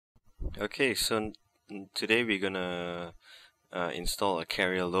Okay, so today we're gonna install a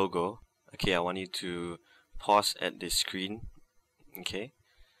carrier logo. Okay, I want you to pause at this screen. Okay,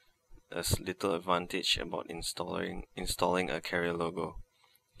 there's little advantage about installing a carrier logo.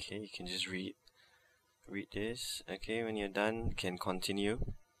 Okay, you can just read this. Okay, when you're done, you can continue.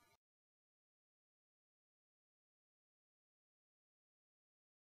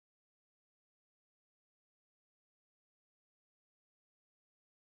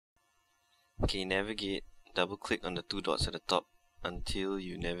 Okay, navigate. Double click on the two dots at the top until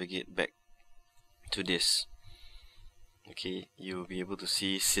you navigate back to this. Okay, you'll be able to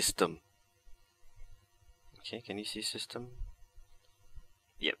see system. Okay, can you see system?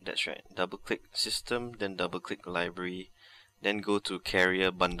 Yep, that's right. Double click system, then double click library, then go to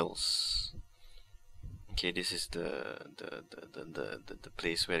carrier bundles. Okay, this is the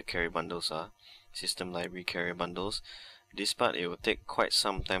place where the carrier bundles are. System library carrier bundles. This part it will take quite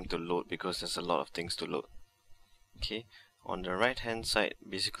some time to load because there's a lot of things to load. Okay, on the right hand side,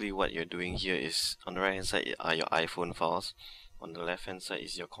 basically what you're doing here is on the right hand side are your iPhone files. On the left hand side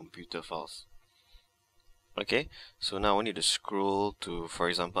is your computer files. Okay, so now I want you to scroll to, for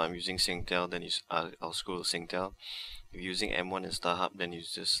example, I'm using Singtel, then I'll scroll to Singtel. If you're using M1 and StarHub, then you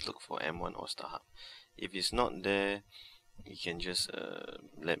just look for M1 or StarHub. If it's not there, you can just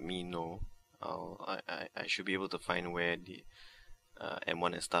let me know. I should be able to find where the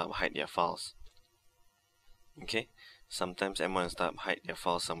M1 and StarHub hide their files. Okay, sometimes M1 and StarHub hide their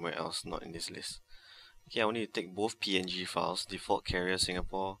files somewhere else, not in this list. Okay, I want you to take both PNG files, default carrier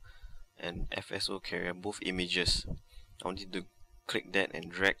Singapore and FSO carrier, both images. I want you to click that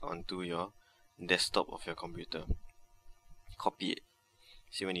and drag onto your desktop of your computer. Copy it.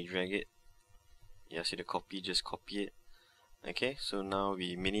 See when you drag it? Yeah, see the copy, just copy it. Okay, so now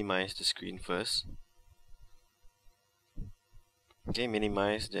we minimize the screen first. Okay,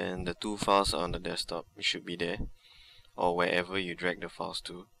 minimize, then the two files are on the desktop. It should be there, or wherever you drag the files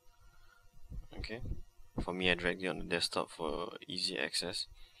to. Okay, for me I dragged it on the desktop for easy access.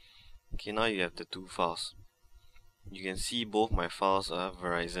 Okay, now you have the two files. You can see both my files are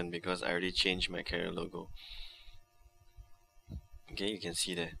Verizon because I already changed my carrier logo. Okay, you can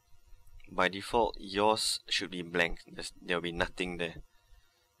see there. By default, yours should be blank. There'll be nothing there.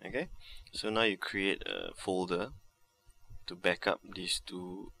 Okay, so now you create a folder to back up these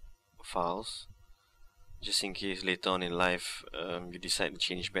two files, just in case later on in life you decide to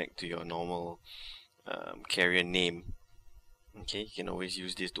change back to your normal carrier name. Okay, you can always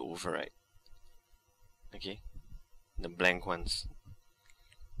use this to override. Okay, the blank ones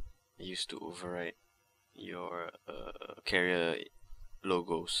used to override your carrier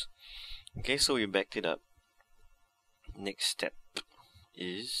logos. Okay, so we backed it up. Next step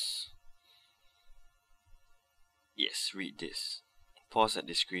is, yes, read this. Pause at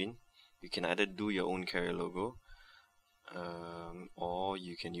the screen. You can either do your own carrier logo, or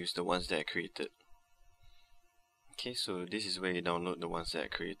you can use the ones that I created. Okay, so this is where you download the ones that I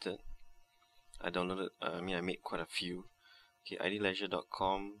created. I made quite a few. Okay,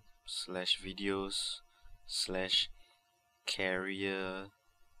 idleisure.com/videos/carrier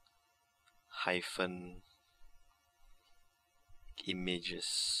hyphen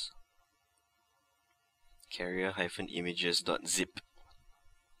images carrier-images.zip.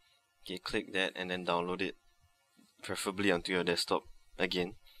 Okay, click that and then download it, preferably onto your desktop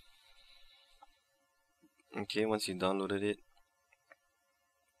again. Okay, once you downloaded it,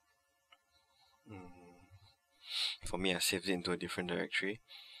 for me I saved it into a different directory.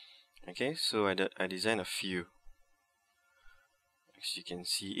 Okay, so I designed a few. As you can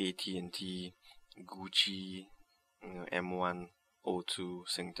see, AT&T, Gucci, M1, O2,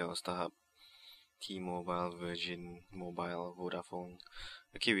 Singtel, StarHub, T-Mobile, Virgin Mobile, Vodafone.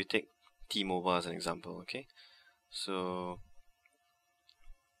 Okay, we take T-Mobile as an example. Okay, so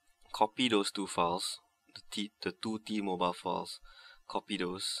copy those two files, the two T-Mobile files, copy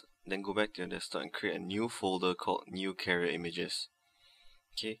those, then go back to your desktop and create a new folder called New Carrier Images.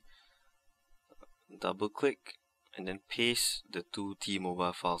 Okay, double click and then paste the two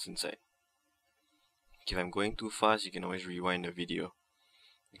T-Mobile files inside. If I'm going too fast, you can always rewind the video.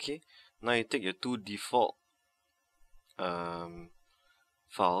 Okay, now you take your two default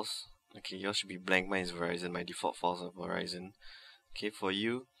files. Okay, yours should be blank, mine is Verizon, my default files are Verizon. Okay, for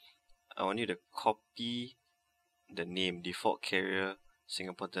you, I want you to copy the name, default carrier,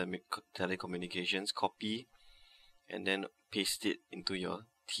 Singapore Telecommunications, copy, and then paste it into your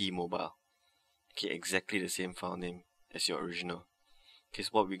T-Mobile. Okay, exactly the same file name as your original. Okay, so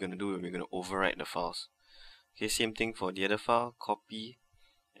what we're going to do, we're going to overwrite the files. Okay, same thing for the other file, copy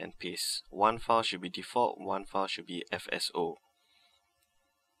and paste. One file should be default, one file should be FSO.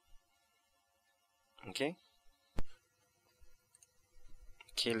 Okay.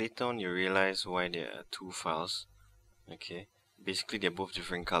 Okay, later on you realize why there are two files. Okay, basically they're both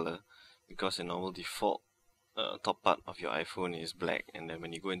different color because the normal default top part of your iPhone is black, and then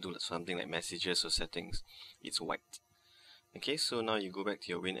when you go into something like messages or settings, it's white. Okay, so now you go back to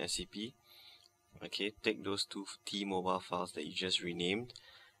your WinSCP. Okay, take those two T-Mobile files that you just renamed,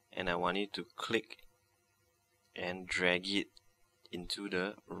 and I want you to click and drag it into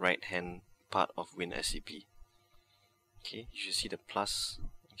the right hand part of WinSCP. Okay, you should see the plus.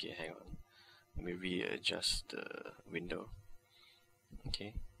 Okay, hang on. Let me readjust the window.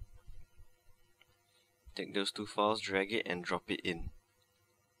 Okay. Take those two files, drag it, and drop it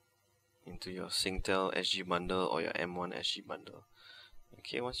into your Singtel SG bundle or your M1 SG bundle.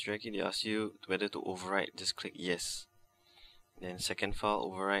 Okay, once you drag it, they ask you whether to overwrite. Just click yes. Then second file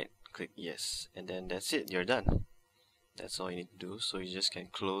overwrite, click yes, and then that's it. You're done. That's all you need to do. So you just can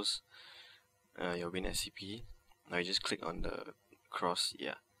close your WinSCP. Now you just click on the cross.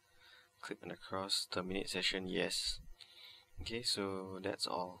 Yeah, click on the cross. Terminate session. Yes. Okay, so that's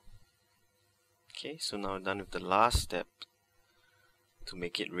all. Okay, so now we're done with the last step to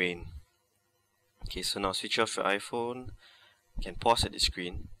make it rain. Okay, so now switch off your iPhone. You can pause at the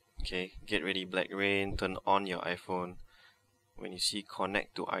screen. Okay, get ready black rain, turn on your iPhone. When you see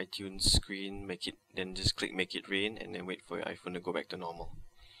connect to iTunes screen, then just click make it rain and then wait for your iPhone to go back to normal.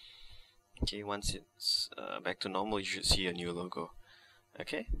 Okay, once it's back to normal, you should see a new logo.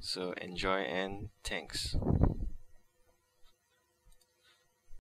 Okay, so enjoy and thanks.